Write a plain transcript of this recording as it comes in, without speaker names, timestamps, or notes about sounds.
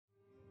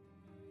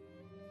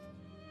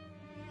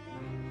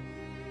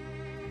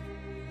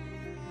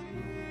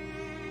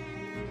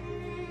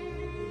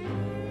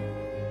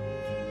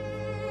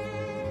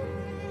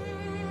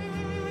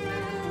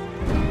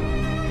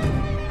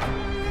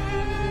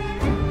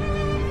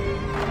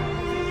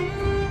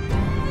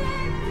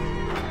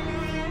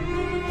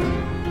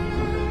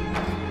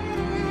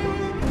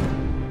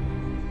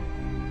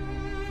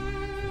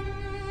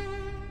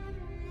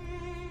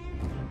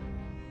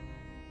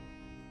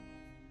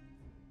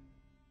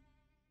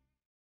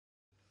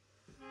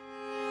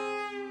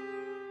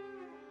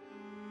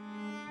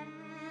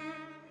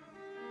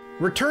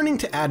returning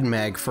to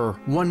AdMag for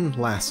one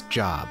last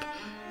job.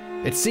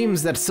 It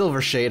seems that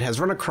Silvershade has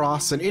run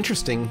across an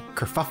interesting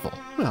kerfuffle.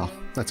 Well,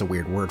 that's a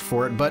weird word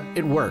for it, but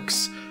it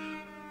works.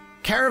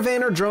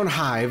 Caravaner drone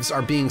hives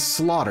are being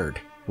slaughtered.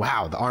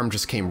 Wow, the arm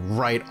just came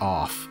right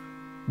off.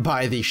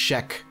 By the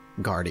Shek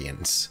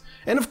Guardians.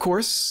 And of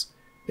course,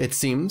 it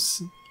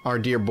seems our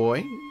dear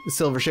boy,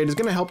 Silvershade, is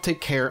going to help take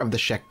care of the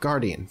Shek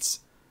Guardians.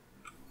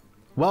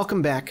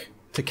 Welcome back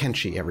to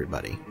Kenshi,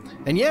 everybody.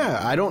 And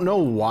yeah, I don't know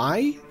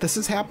why this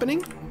is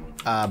happening,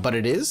 but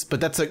it is. But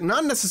that's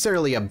not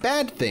necessarily a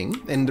bad thing.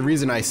 And the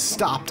reason I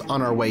stopped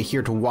on our way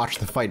here to watch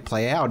the fight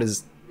play out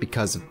is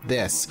because of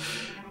this.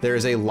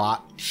 There's a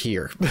lot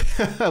here.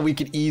 We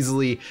could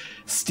easily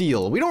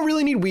steal. We don't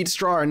really need wheat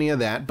straw or any of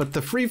that, but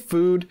the free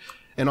food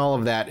and all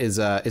of that is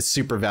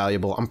super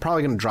valuable. I'm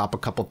probably going to drop a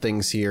couple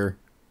things here.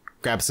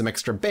 Grab some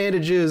extra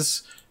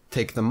bandages.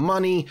 Take the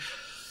money.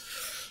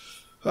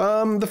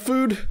 The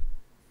food.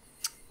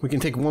 We can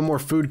take one more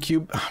food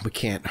cube. Oh, we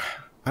can't.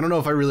 I don't know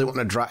if I really want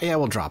to drop. Yeah,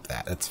 we'll drop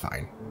that. That's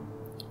fine.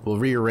 We'll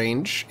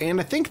rearrange.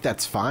 And I think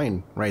that's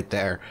fine right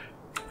there.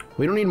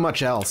 We don't need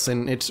much else,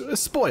 and it's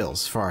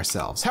spoils for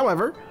ourselves.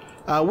 However,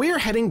 we are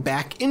heading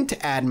back into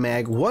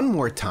AdMag one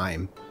more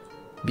time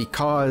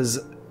because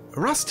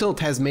Rusthilt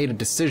has made a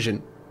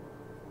decision,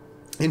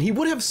 and he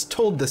would have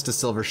told this to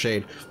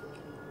Silvershade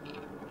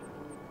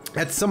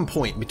at some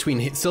point between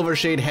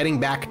Silvershade heading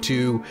back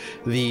to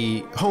the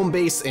home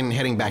base and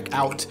heading back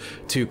out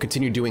to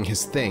continue doing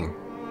his thing.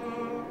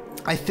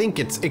 I think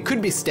it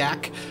could be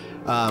Stack,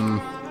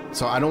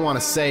 so I don't want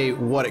to say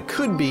what it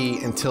could be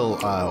until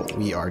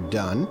we are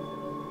done.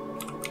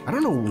 I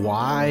don't know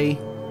why.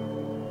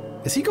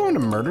 Is he going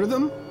to murder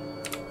them?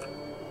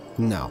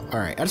 No. All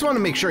right. I just want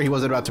to make sure he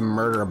wasn't about to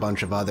murder a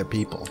bunch of other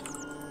people.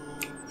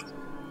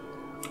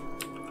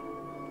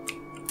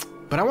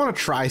 But I want to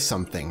try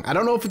something. I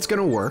don't know if it's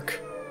going to work.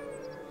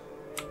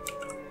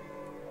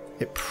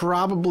 It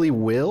probably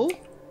will.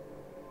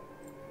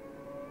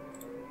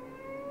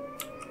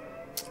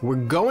 We're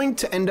going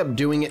to end up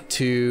doing it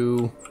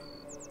to,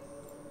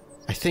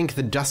 I think,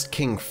 the Dust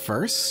King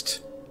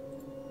first.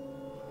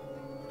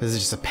 This is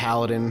just a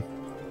paladin.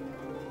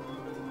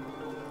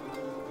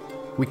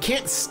 We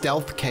can't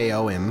stealth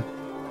KO him.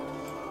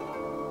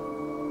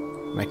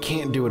 And I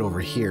can't do it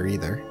over here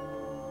either.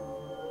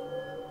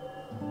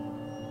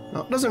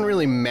 Well, it doesn't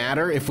really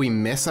matter if we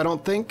miss, I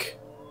don't think.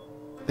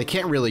 They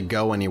can't really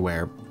go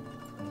anywhere.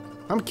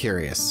 I'm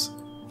curious.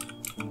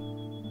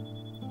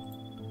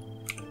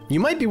 You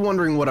might be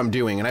wondering what I'm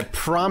doing, and I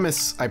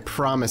promise,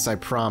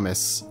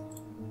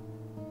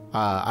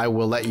 I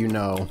will let you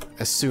know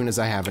as soon as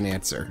I have an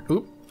answer.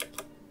 Oop.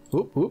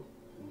 Oop, oop,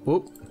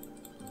 oop.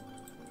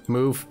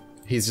 Move.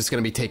 He's just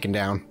gonna be taken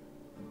down.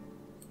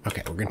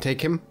 Okay, we're gonna take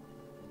him.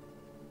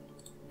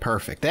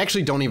 Perfect. They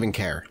actually don't even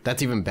care.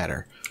 That's even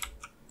better.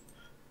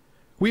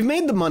 We've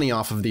made the money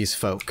off of these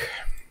folk.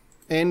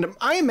 And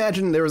I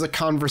imagine there was a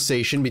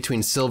conversation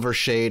between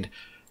Silvershade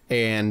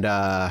and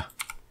the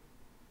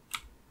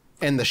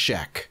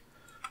Shek.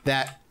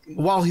 That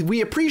while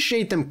we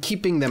appreciate them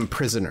keeping them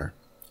prisoner,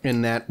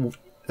 and that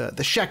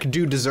the Shek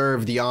do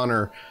deserve the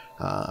honor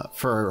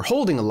for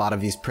holding a lot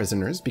of these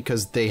prisoners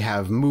because they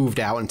have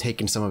moved out and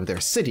taken some of their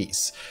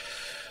cities,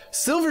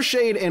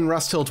 Silvershade and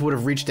Rusthilt would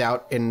have reached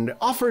out and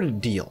offered a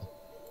deal.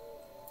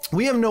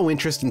 We have no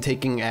interest in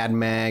taking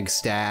AdMag,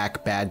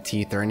 Stack, Bad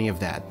Teeth, or any of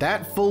that.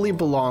 That fully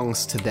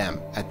belongs to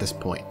them at this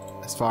point,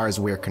 as far as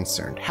we're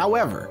concerned.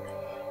 However,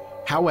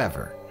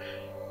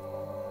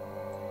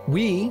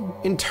 we,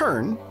 in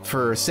turn,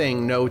 for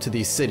saying no to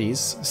these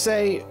cities,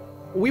 say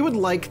we would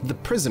like the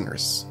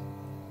prisoners.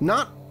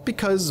 Not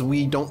because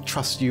we don't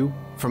trust you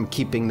from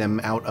keeping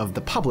them out of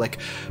the public,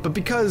 but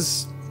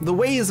because the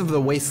ways of the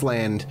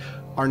wasteland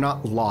are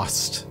not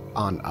lost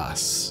on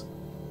us.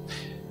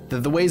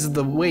 The ways of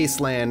the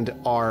wasteland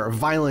are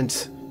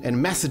violent,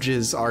 and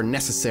messages are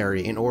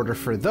necessary in order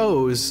for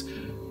those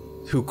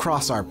who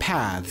cross our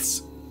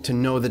paths to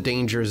know the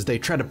dangers they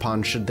tread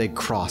upon should they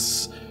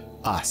cross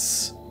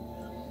us.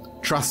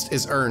 Trust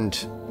is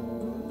earned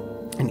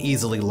and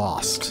easily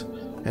lost,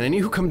 and any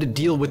who come to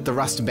deal with the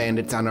Rust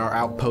Bandits on our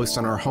outpost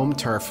on our home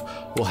turf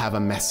will have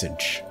a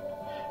message.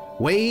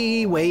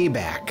 Way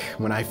back,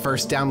 when I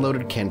first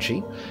downloaded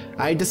Kenshi,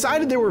 I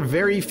decided there were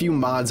very few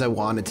mods I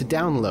wanted to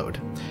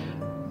download.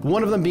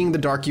 One of them being the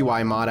Dark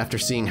UI mod after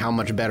seeing how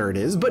much better it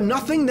is, but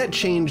nothing that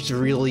changed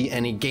really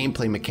any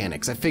gameplay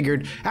mechanics. I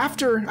figured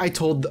after I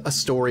told a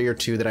story or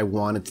two that I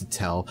wanted to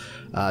tell,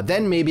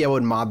 then maybe I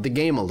would mod the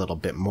game a little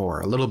bit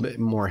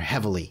more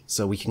heavily,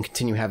 so we can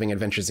continue having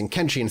adventures in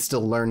Kenshi and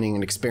still learning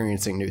and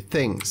experiencing new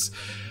things.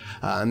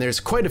 And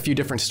there's quite a few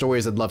different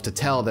stories I'd love to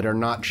tell that are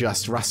not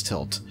just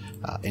Rusthilt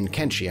in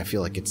Kenshi. I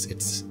feel like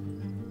it's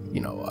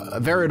you know, a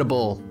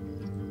veritable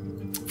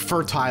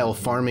fertile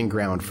farming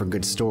ground for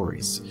good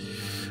stories.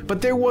 But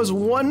there was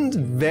one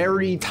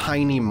very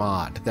tiny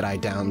mod that I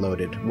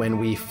downloaded when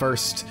we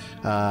first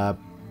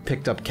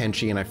picked up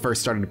Kenshi and I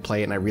first started to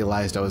play it, and I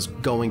realized I was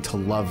going to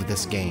love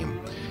this game.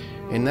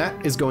 And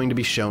that is going to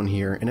be shown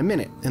here in a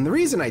minute. And the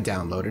reason I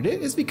downloaded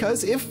it is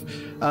because if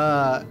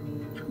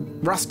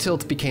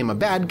Rustilt became a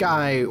bad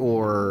guy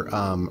or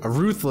a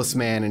ruthless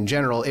man in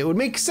general, it would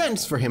make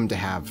sense for him to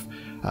have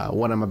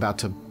what I'm about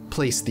to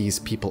place these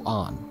people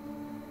on.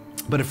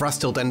 But if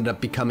Rustilt ended up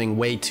becoming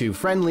way too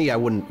friendly, I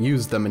wouldn't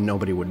use them and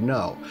nobody would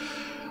know.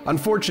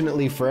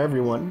 Unfortunately for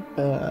everyone,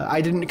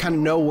 I didn't kind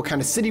of know what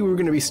kind of city we were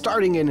going to be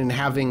starting in, and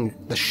having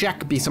the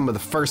Shek be some of the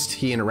first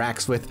he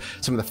interacts with,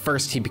 some of the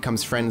first he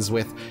becomes friends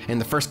with, and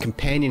the first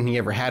companion he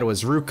ever had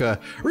was Ruka,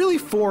 really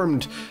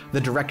formed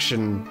the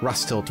direction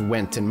Rustilt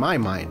went in my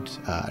mind,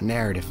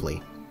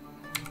 narratively.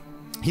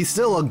 He's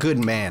still a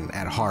good man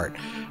at heart,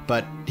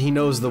 but he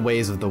knows the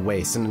ways of the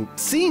waste, and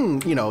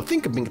seeing, you know,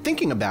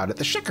 thinking about it,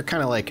 the Shek are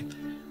kind of like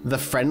the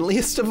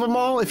friendliest of them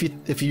all,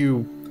 if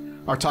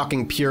you are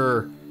talking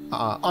pure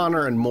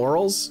honor and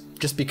morals,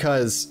 just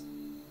because,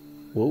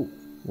 whoa,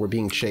 we're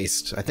being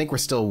chased. I think we're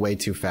still way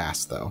too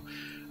fast, though.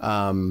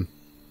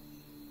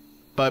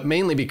 But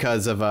mainly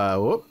because of,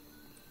 whoop.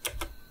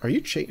 Are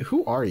you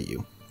who are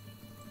you?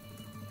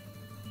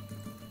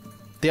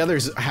 The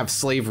others have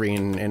slavery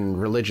and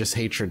religious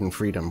hatred and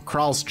freedom.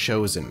 Kral's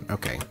chosen.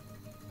 Okay,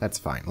 that's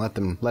fine. Let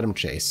them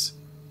chase.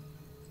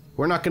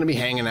 We're not going to be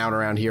hanging out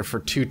around here for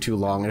too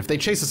long, and if they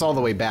chase us all the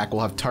way back,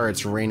 we'll have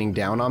turrets raining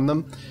down on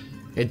them.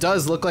 It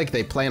does look like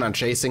they plan on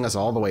chasing us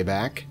all the way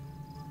back,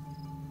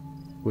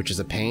 which is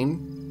a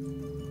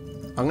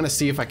pain. I'm gonna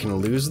see if I can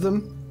lose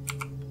them.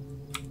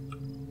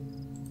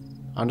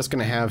 I'm just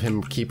gonna have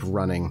him keep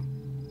running.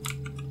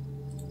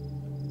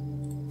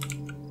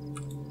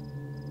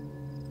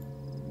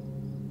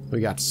 We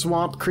got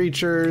swamp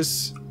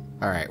creatures.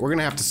 Alright, we're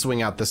gonna have to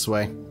swing out this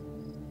way.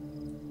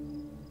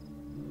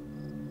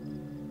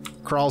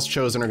 Kral's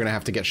chosen are gonna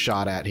have to get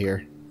shot at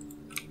here.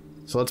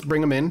 So let's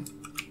bring them in.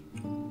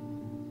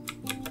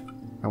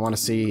 I want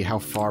to see how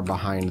far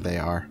behind they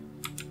are.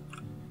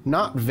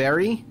 Not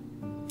very.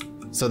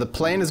 So the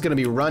plan is going to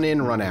be run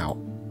in, run out.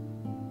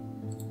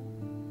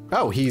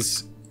 Oh,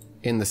 he's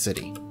in the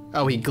city.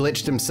 Oh, he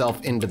glitched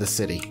himself into the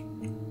city.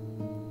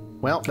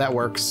 Well, that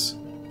works.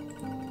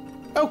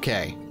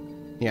 Okay.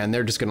 Yeah, and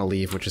they're just going to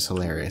leave, which is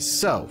hilarious.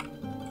 So,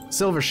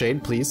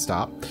 Silvershade, please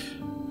stop.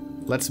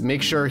 Let's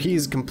make sure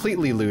he's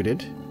completely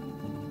looted.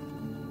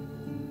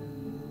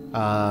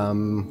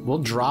 We'll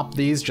drop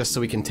these just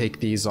so we can take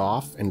these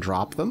off and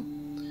drop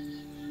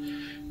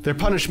them. Their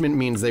punishment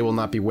means they will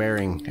not be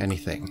wearing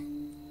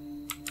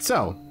anything.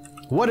 So,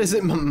 what is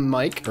it,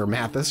 Mike, or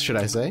Mathis, should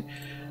I say,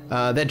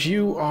 that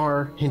you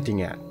are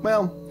hinting at?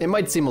 Well, it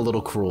might seem a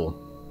little cruel,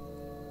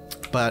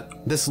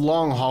 but this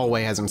long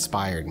hallway has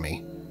inspired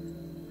me.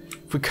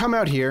 If we come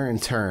out here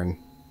and turn,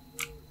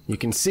 you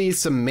can see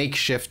some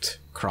makeshift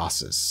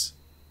crosses.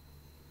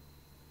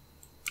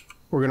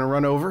 We're gonna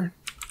run over,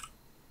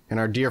 and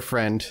our dear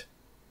friend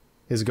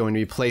is going to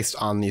be placed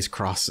on these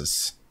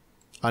crosses.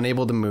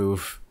 Unable to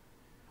move,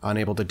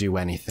 unable to do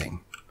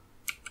anything.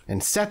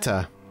 And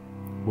Seta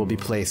will be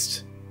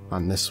placed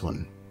on this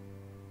one.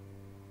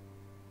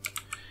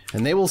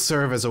 And they will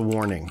serve as a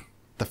warning.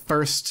 The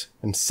first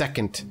and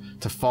second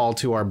to fall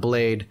to our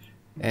blade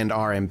and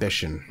our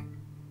ambition.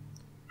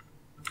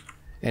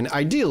 And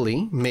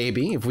ideally,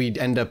 maybe, if we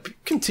end up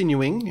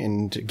continuing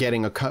and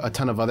getting a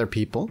ton of other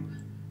people,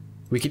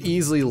 we could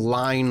easily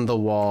line the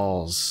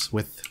walls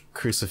with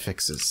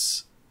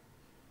crucifixes,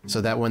 so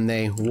that when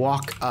they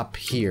walk up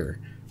here,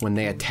 when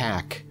they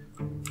attack,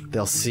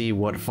 they'll see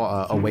what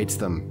awaits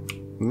them.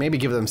 Maybe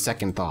give them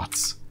second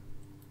thoughts.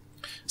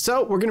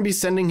 So we're going to be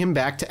sending him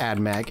back to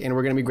Admag, and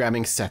we're going to be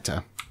grabbing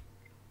Seta.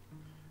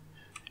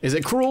 Is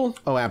it cruel?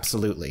 Oh,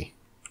 absolutely.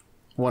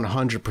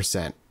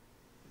 100%.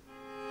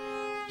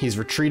 He's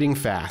retreating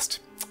fast.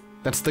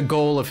 That's the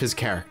goal of his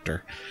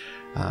character.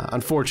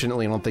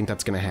 Unfortunately, I don't think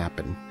that's going to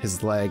happen.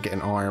 His leg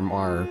and arm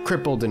are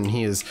crippled, and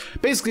he is...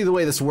 Basically, the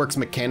way this works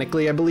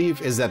mechanically, I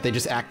believe, is that they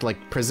just act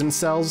like prison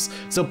cells.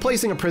 So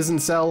placing a prison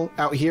cell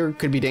out here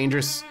could be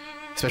dangerous,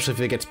 especially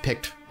if it gets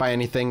picked by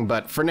anything,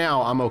 but for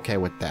now, I'm okay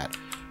with that.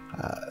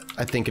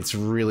 I think it's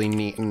really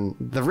neat, and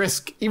the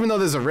risk, even though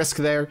there's a risk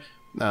there,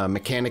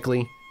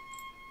 mechanically,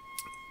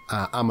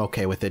 I'm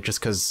okay with it, just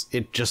because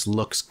it just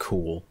looks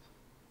cool.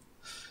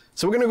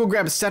 So we're going to go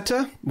grab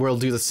Seta, we'll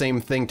do the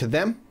same thing to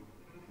them,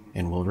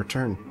 and we'll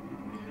return.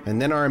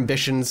 And then our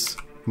ambitions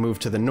move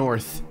to the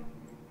north,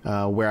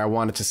 where I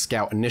wanted to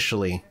scout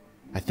initially.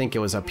 I think it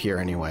was up here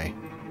anyway.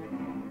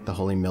 The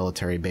Holy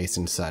Military Base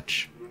and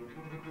such.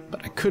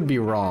 But I could be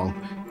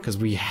wrong, because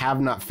we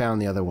have not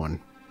found the other one.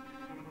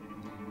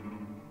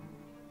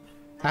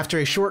 After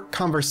a short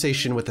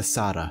conversation with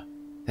Asada,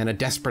 and a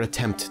desperate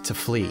attempt to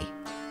flee,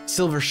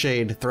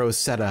 Silvershade throws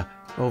Seta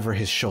over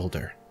his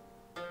shoulder.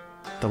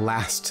 The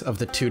last of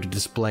the two to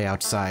display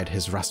outside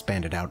his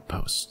rust-banded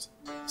outpost.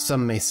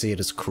 Some may see it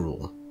as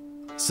cruel.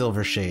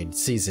 Silvershade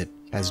sees it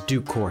as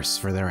due course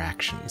for their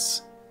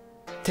actions.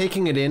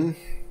 Taking it in,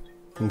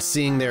 and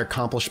seeing their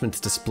accomplishments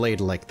displayed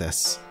like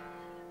this,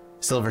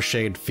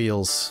 Silvershade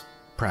feels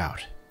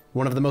proud.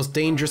 One of the most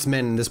dangerous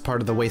men in this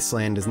part of the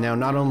wasteland is now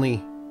not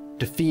only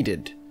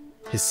defeated,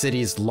 his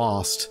cities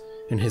lost,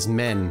 and his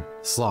men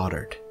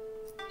slaughtered.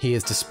 He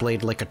is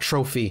displayed like a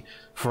trophy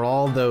for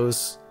all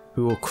those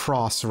who will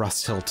cross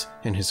Rusthilt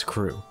and his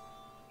crew.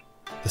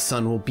 The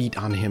sun will beat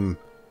on him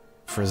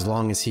for as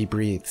long as he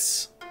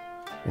breathes,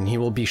 and he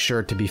will be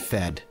sure to be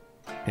fed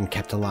and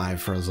kept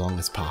alive for as long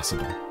as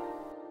possible.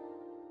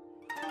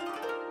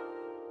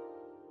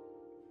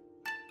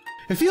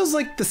 It feels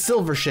like the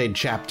Silvershade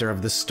chapter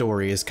of this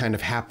story is kind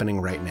of happening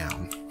right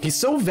now. He's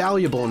so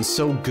valuable and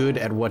so good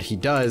at what he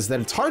does that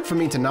it's hard for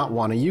me to not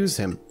want to use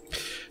him.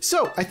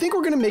 So I think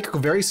we're going to make a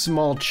very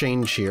small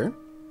change here,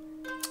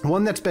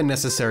 one that's been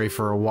necessary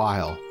for a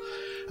while.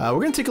 We're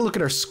going to take a look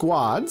at our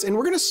squads, and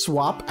we're going to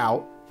swap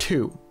out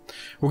 2.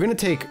 We're going to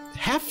take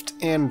Heft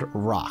and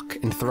Rock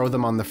and throw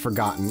them on the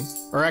Forgotten,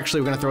 or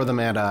actually we're going to throw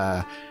them at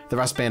the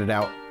Rust Bandit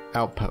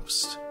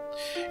outpost.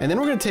 And then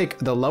we're going to take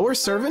the Lower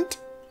Servant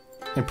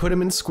and put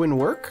him in Squin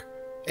Work,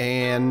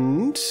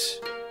 and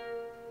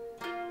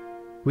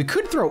we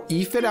could throw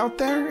Ephid out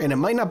there, and it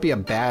might not be a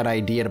bad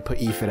idea to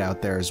put Ephid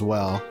out there as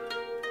well,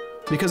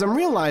 because I'm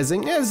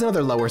realizing, there's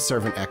another Lower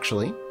Servant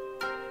actually,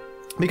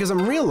 because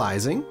I'm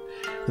realizing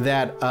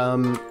that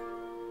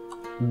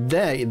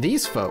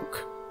these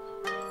folk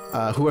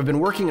who have been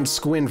working in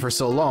Squin for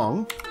so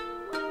long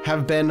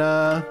have been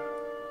a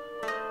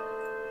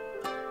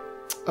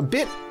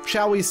bit,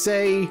 shall we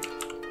say,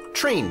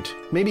 trained,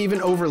 maybe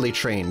even overly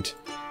trained.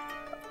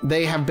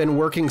 They have been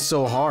working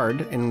so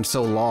hard and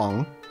so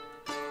long.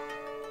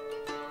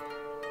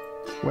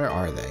 Where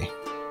are they?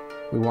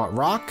 We want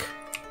Rock.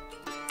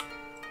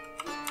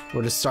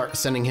 We'll just start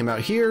sending him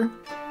out here,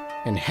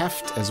 and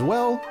Heft as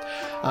well.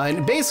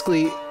 And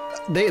basically,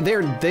 they've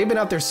been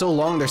out there so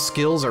long, their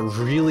skills are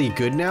really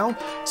good now.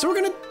 So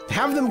we're gonna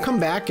have them come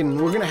back, and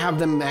we're gonna have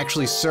them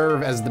actually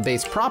serve as the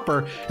base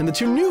proper. And the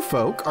 2 new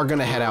folk are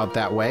gonna head out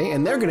that way,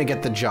 and they're gonna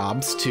get the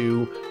jobs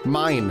to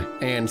mine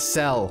and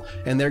sell.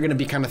 And they're gonna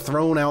be kind of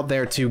thrown out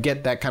there to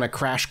get that kind of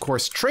crash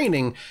course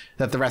training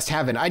that the rest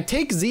haven't. I'd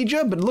take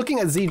Zija, but looking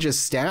at Zija's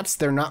stats,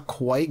 they're not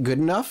quite good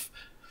enough.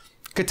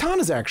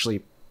 Katana's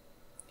actually,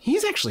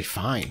 he's actually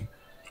fine.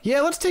 Yeah,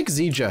 let's take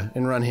Zija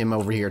and run him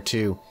over here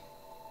too.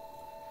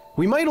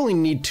 We might only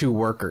need 2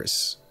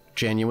 workers,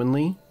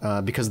 genuinely,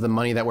 because of the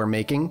money that we're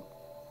making.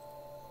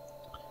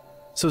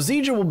 So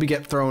Zija will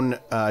get thrown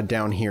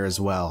down here as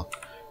well,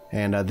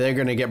 and they're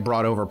going to get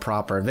brought over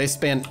proper.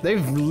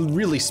 They've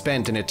really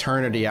spent an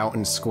eternity out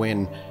in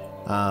Squin,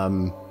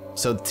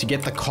 so to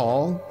get the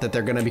call that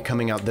they're going to be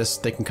coming out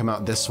they can come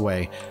out this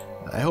way,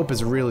 I hope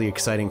is really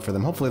exciting for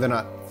them. Hopefully they're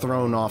not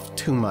thrown off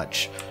too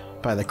much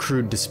by the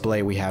crude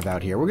display we have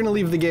out here. We're going to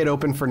leave the gate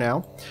open for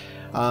now.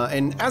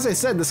 And as I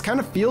said, this kind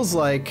of feels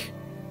like...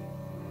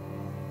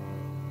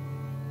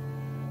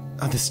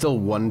 Oh, there's still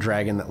 1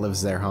 dragon that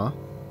lives there, huh?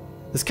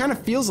 This kind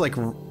of feels like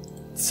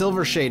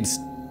Silvershade's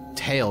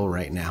tale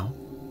right now.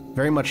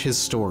 Very much his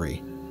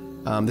story.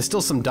 There's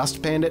still some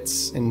dust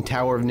bandits and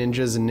Tower of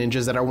Ninjas and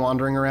ninjas that are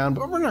wandering around,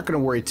 but we're not going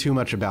to worry too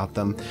much about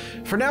them.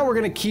 For now, we're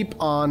going to keep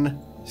on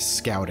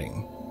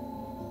scouting.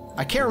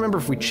 I can't remember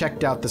if we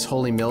checked out this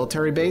holy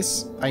military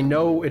base. I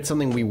know it's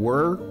something we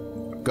were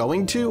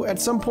going to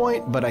at some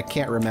point, but I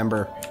can't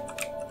remember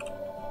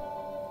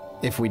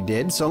if we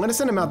did. So I'm going to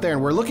send him out there,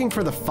 and we're looking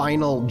for the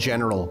final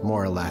general,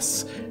 more or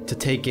less, to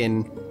take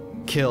in,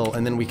 kill,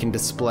 and then we can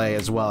display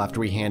as well after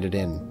we hand it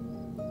in.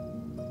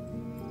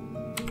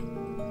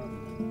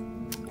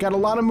 Got a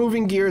lot of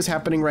moving gears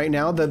happening right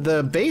now.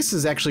 The base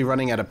is actually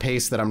running at a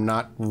pace that I'm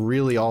not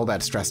really all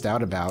that stressed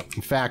out about.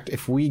 In fact,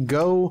 if we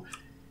go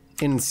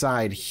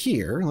inside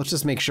here, let's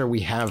just make sure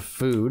we have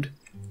food.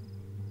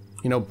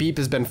 You know, Beep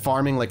has been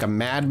farming like a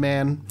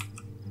madman.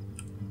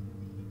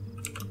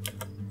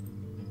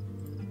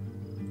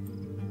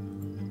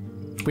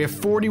 We have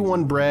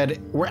 41 bread.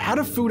 We're out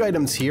of food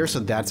items here, so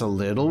that's a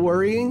little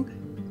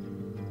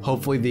worrying.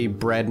 Hopefully the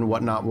bread and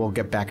whatnot will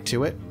get back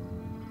to it.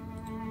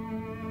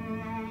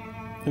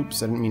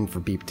 Oops, I didn't mean for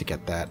Beep to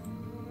get that.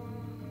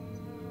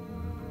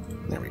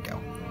 There we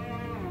go.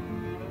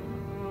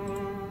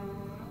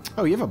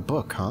 Oh, you have a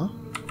book, huh?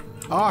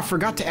 Oh, I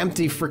forgot to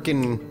empty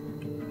frickin'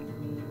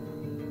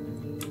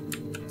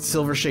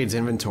 Silvershade's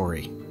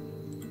inventory.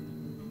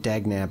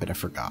 Dagnabbit, I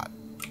forgot.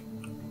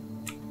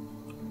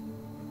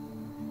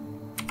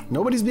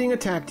 Nobody's being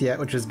attacked yet,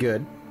 which is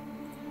good.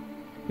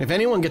 If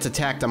anyone gets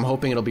attacked, I'm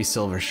hoping it'll be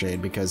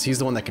Silvershade, because he's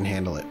the one that can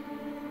handle it.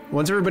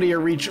 Once everybody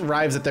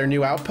arrives at their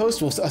new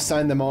outpost, we'll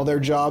assign them all their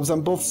jobs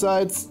on both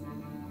sides.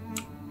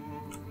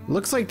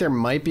 Looks like there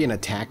might be an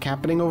attack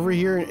happening over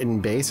here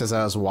in base as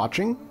I was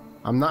watching.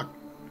 I'm not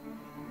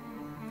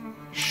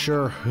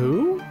sure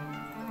who?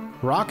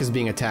 Rock is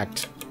being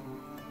attacked.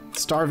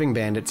 Starving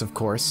bandits, of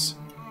course.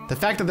 The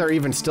fact that there are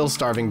even still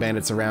starving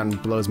bandits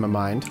around blows my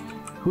mind.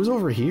 Who's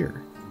over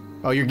here?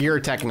 Oh, you're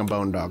attacking a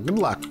bone dog. Good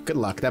luck, good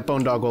luck. That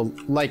bone dog will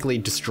likely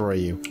destroy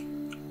you.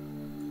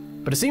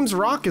 But it seems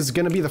Rock is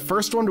going to be the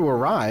first one to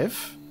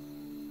arrive.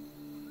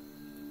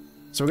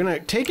 So we're going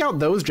to take out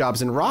those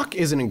jobs, and Rock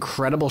is an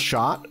incredible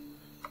shot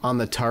on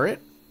the turret.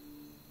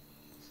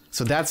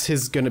 So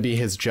that's going to be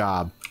his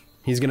job.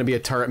 He's going to be a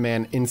turret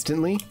man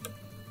instantly.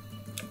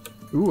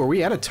 Ooh, are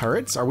we out of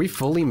turrets? Are we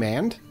fully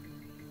manned?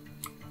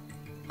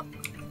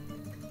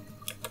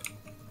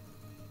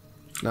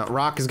 No,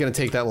 Rock is gonna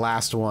take that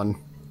last one.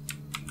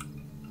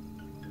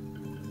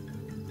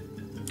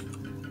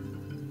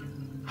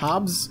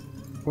 Hobbs?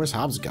 Where's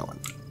Hobbs going?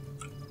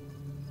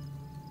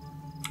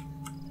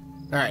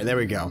 Alright, there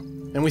we go.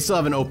 And we still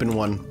have an open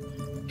one.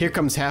 Here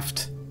comes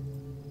Heft.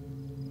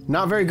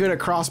 Not very good at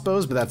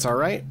crossbows, but that's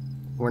alright.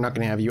 We're not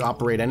gonna have you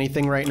operate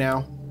anything right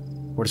now.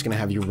 We're just gonna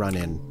have you run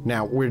in.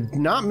 Now, we're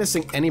not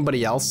missing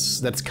anybody else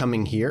that's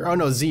coming here. Oh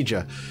no,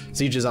 Zija.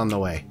 Zija's on the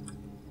way.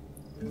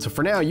 So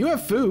for now, you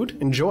have food.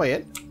 Enjoy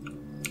it.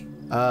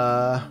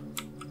 I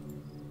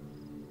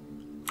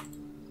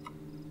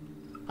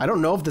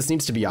don't know if this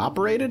needs to be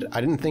operated.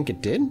 I didn't think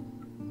it did.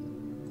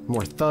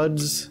 More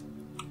thuds.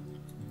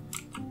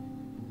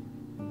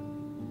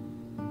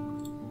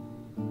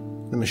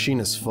 The machine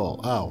is full.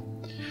 Oh.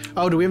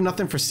 Oh, do we have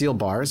nothing for steel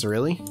bars,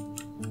 really?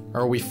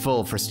 Or are we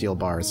full for steel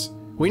bars?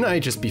 We might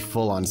just be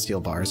full on steel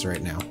bars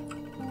right now.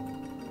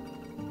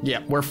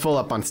 Yeah, we're full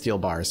up on steel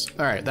bars.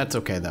 Alright, that's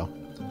okay though.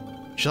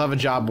 She'll have a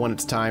job when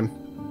it's time.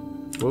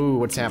 Ooh,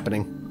 what's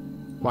happening?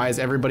 Why is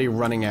everybody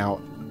running out?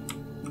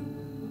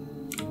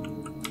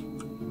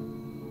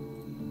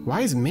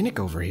 Why is Minnick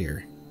over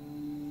here?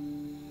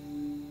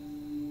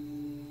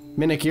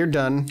 Minnick, you're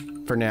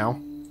done for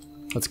now.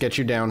 Let's get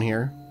you down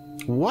here.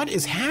 What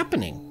is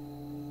happening?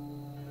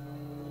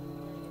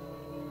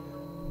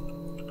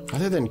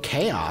 Other than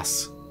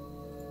chaos.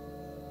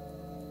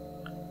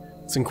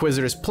 This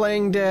Inquisitor's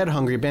playing dead.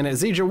 Hungry Bandit.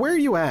 Zija, where are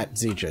you at,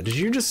 Zija? Did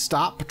you just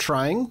stop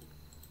trying?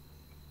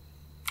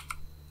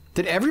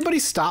 Did everybody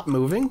stop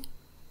moving?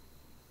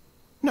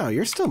 No,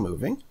 you're still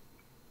moving.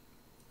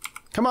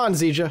 Come on,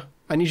 Zija.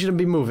 I need you to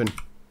be moving.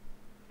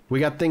 We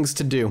got things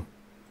to do.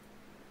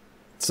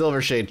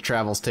 Silvershade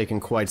travel's taking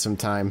quite some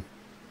time.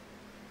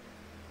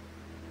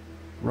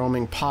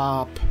 Roaming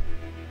Pop.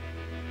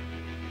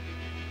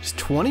 There's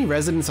 20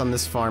 residents on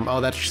this farm.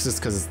 Oh, that's just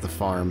because it's the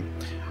farm.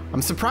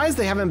 I'm surprised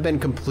they haven't been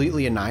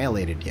completely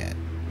annihilated yet.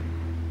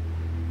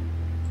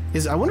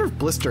 I wonder if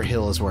Blister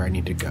Hill is where I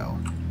need to go.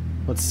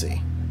 Let's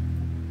see.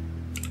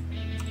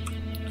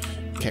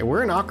 Okay,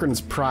 we're in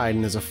Ockran's Pride,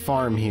 and there's a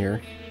farm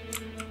here.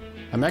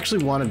 I'm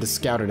actually wanted to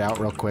scout it out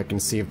real quick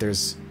and see if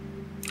there's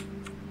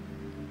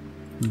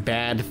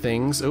bad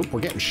things. Oh, we're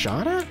getting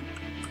shot at?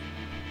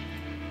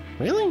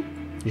 Really?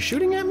 You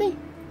shooting at me?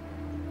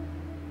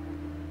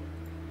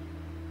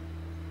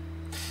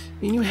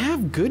 I mean, you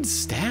have good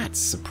stats,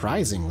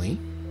 surprisingly.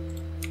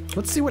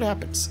 Let's see what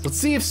happens. Let's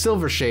see if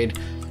Silvershade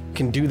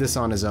can do this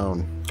on his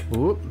own.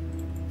 Whoop.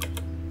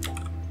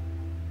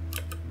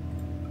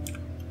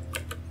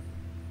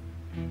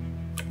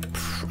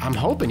 I'm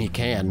hoping he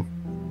can.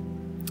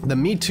 The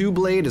Me Too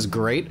blade is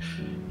great.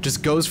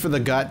 Just goes for the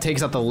gut,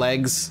 takes out the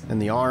legs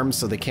and the arms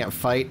so they can't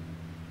fight.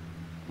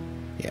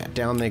 Yeah,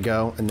 down they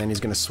go, and then he's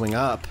gonna swing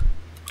up.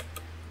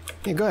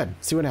 Yeah, go ahead.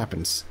 See what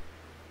happens.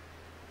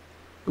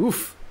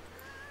 Oof.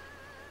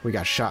 We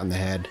got shot in the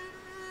head.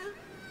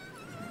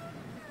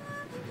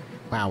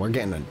 Wow, we're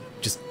getting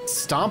just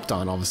stomped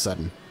on all of a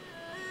sudden.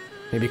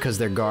 Maybe because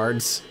they're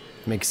guards.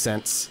 Makes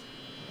sense.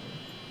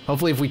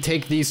 Hopefully if we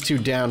take these two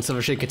down,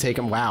 Silvershade can take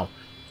them. Wow.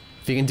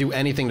 If he can do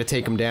anything to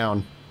take him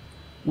down.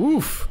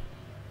 Oof.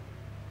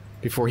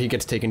 Before he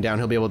gets taken down,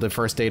 he'll be able to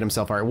first aid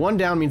himself. Alright, one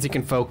down means he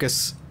can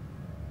focus.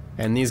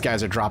 And these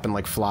guys are dropping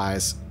like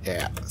flies.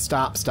 Yeah,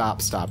 stop,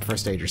 stop, stop.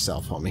 First aid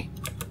yourself, homie.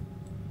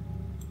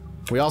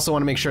 We also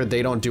want to make sure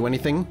they don't do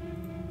anything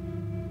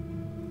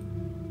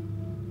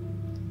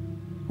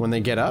when they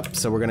get up,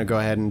 so we're going to go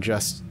ahead and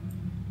just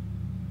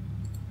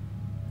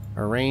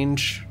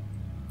arrange,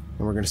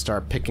 and we're going to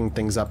start picking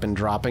things up and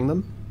dropping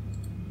them.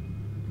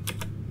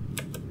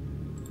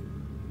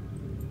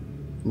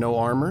 No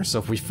armor, so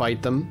if we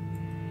fight them,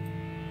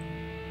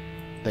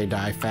 they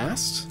die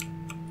fast.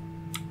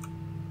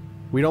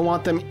 We don't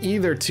want them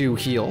either to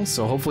heal,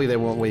 so hopefully they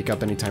won't wake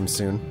up anytime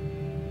soon.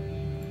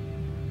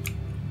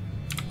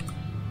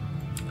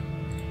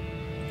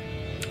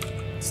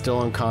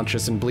 Still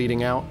unconscious and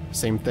bleeding out.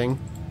 Same thing.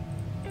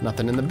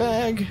 Nothing in the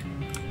bag.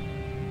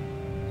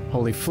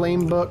 Holy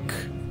Flame Book.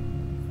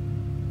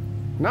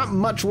 Not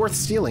much worth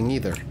stealing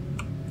either.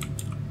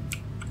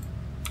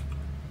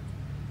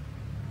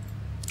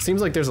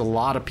 Seems like there's a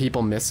lot of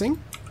people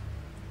missing.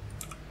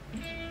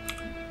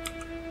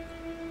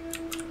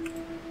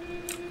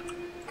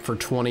 For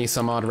 20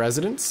 some odd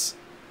residents.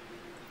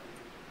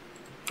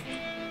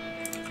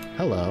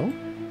 Hello.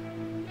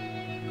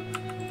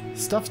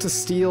 Stuff to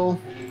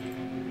steal.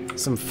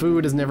 Some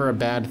food is never a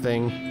bad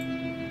thing.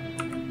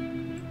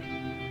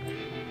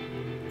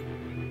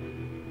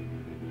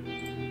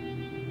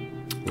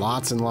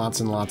 Lots and lots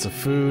and lots of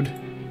food.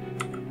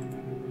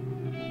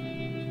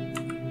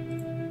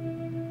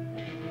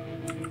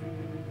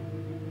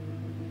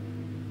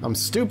 I'm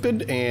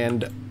stupid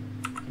and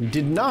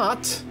did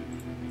not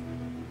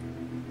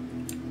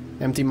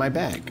empty my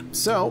bag.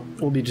 So,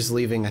 we'll be just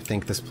leaving, I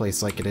think, this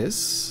place like it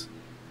is.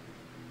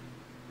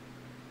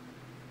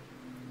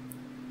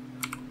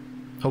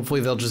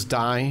 Hopefully they'll just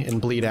die and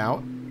bleed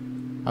out.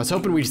 I was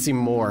hoping we'd see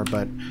more,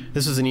 but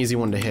this was an easy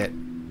one to hit.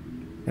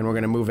 And we're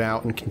gonna move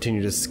out and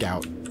continue to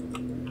scout.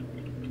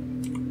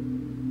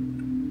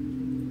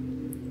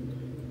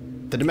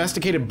 The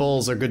domesticated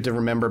bulls are good to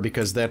remember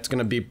because that's going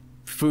to be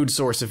food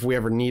source if we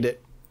ever need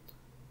it.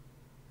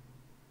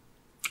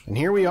 And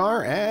here we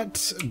are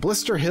at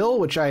Blister Hill,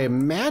 which I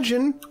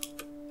imagine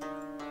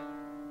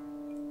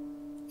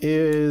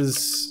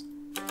is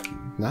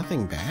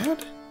nothing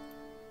bad.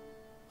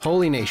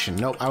 Holy Nation.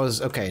 Nope, I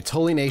was... Okay, it's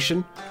Holy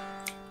Nation.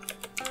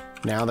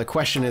 Now the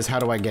question is, how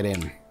do I get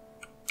in?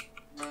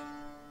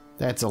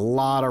 That's a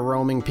lot of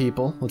roaming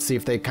people. Let's see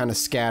if they kind of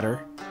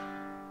scatter.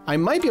 I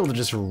might be able to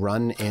just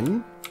run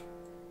in.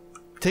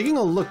 Taking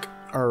a look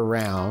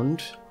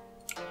around.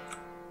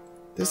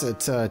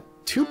 It's a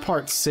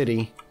two-part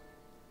city.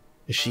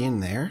 Is she in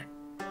there?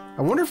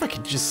 I wonder if I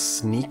could just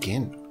sneak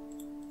in.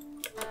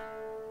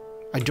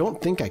 I don't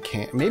think I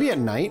can. Maybe at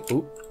night.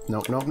 Oop.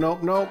 Nope, nope,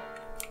 nope, nope.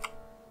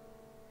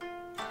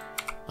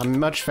 I'm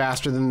much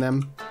faster than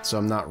them, so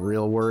I'm not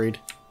real worried.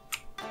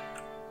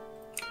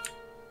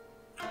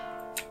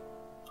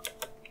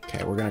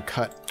 Okay, we're gonna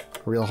cut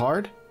real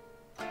hard.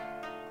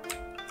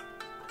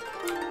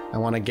 I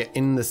want to get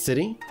in the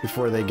city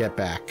before they get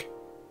back.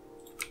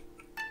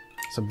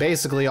 So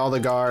basically all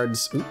the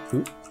guards... Oop,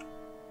 oop.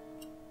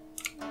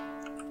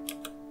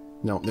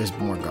 No, there's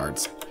more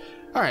guards.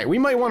 Alright, we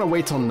might want to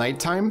wait till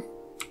nighttime.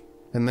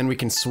 And then we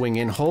can swing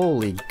in.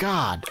 Holy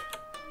God.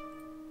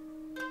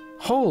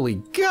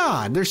 Holy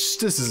God!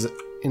 This is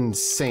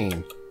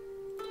insane.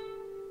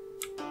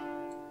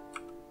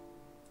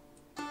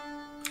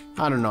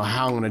 I don't know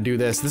how I'm going to do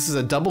this. This is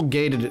a double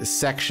gated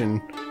section,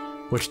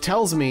 which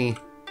tells me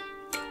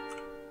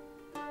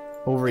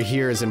over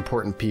here is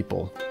important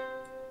people.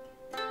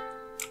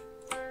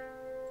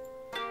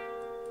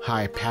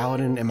 Hi,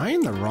 Paladin. Am I in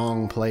the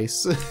wrong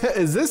place?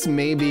 Is this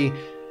maybe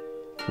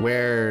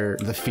where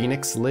the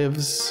Phoenix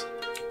lives?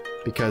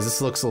 Because this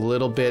looks a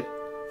little bit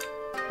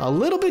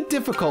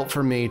difficult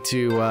for me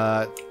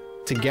to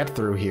get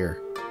through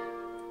here.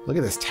 Look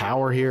at this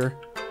tower here.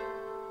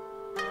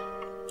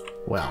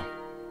 Well,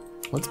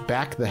 let's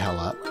back the hell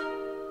up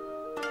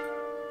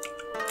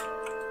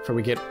before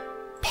we get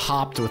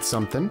popped with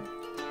something.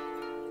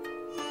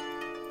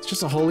 It's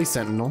just a holy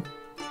sentinel.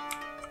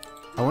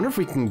 I wonder if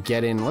we can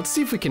get in. Let's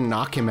see if we can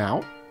knock him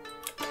out.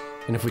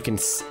 And if we can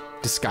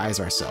disguise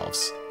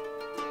ourselves.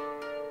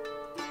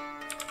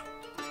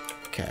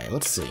 Okay,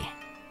 let's see.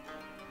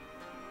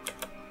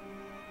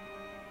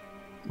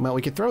 Well,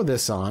 we could throw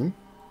this on.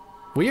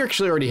 We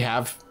actually already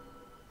have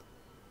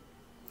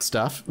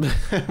stuff.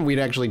 We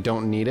actually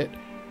don't need it.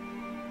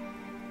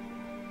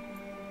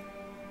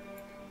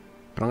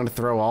 But I'm going to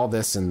throw all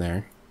this in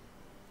there.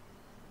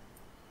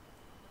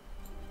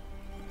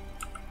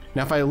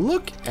 Now, if I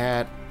look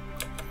at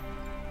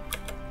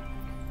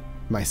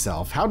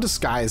myself, how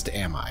disguised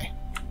am I?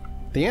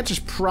 The answer's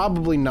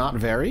probably not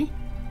very.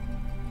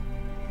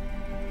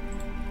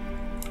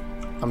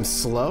 I'm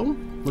slow.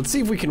 Let's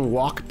see if we can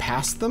walk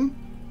past them.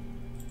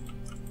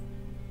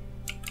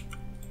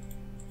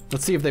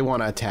 Let's see if they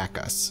want to attack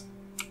us.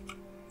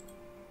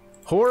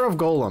 Whore of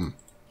Golem.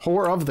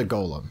 Whore of the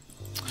Golem.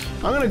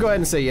 I'm gonna go ahead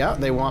and say, yeah,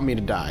 they want me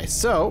to die.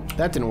 So,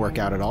 that didn't work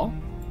out at all.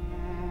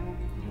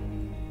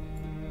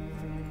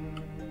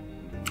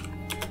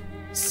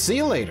 See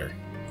you later.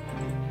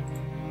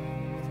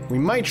 We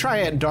might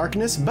try at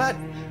darkness, but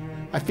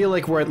I feel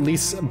like we're at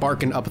least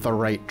barking up the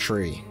right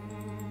tree.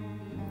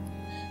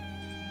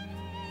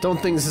 Don't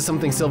think this is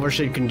something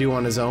Silvershade can do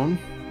on his own.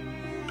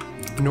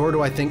 Nor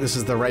do I think this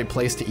is the right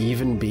place to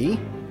even be.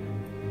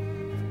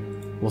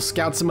 We'll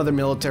scout some other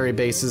military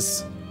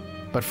bases,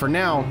 but for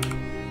now,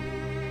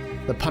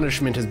 the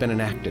punishment has been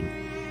enacted.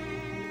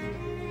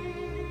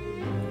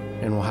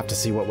 And we'll have to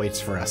see what waits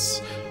for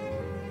us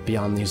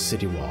beyond these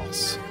city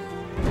walls.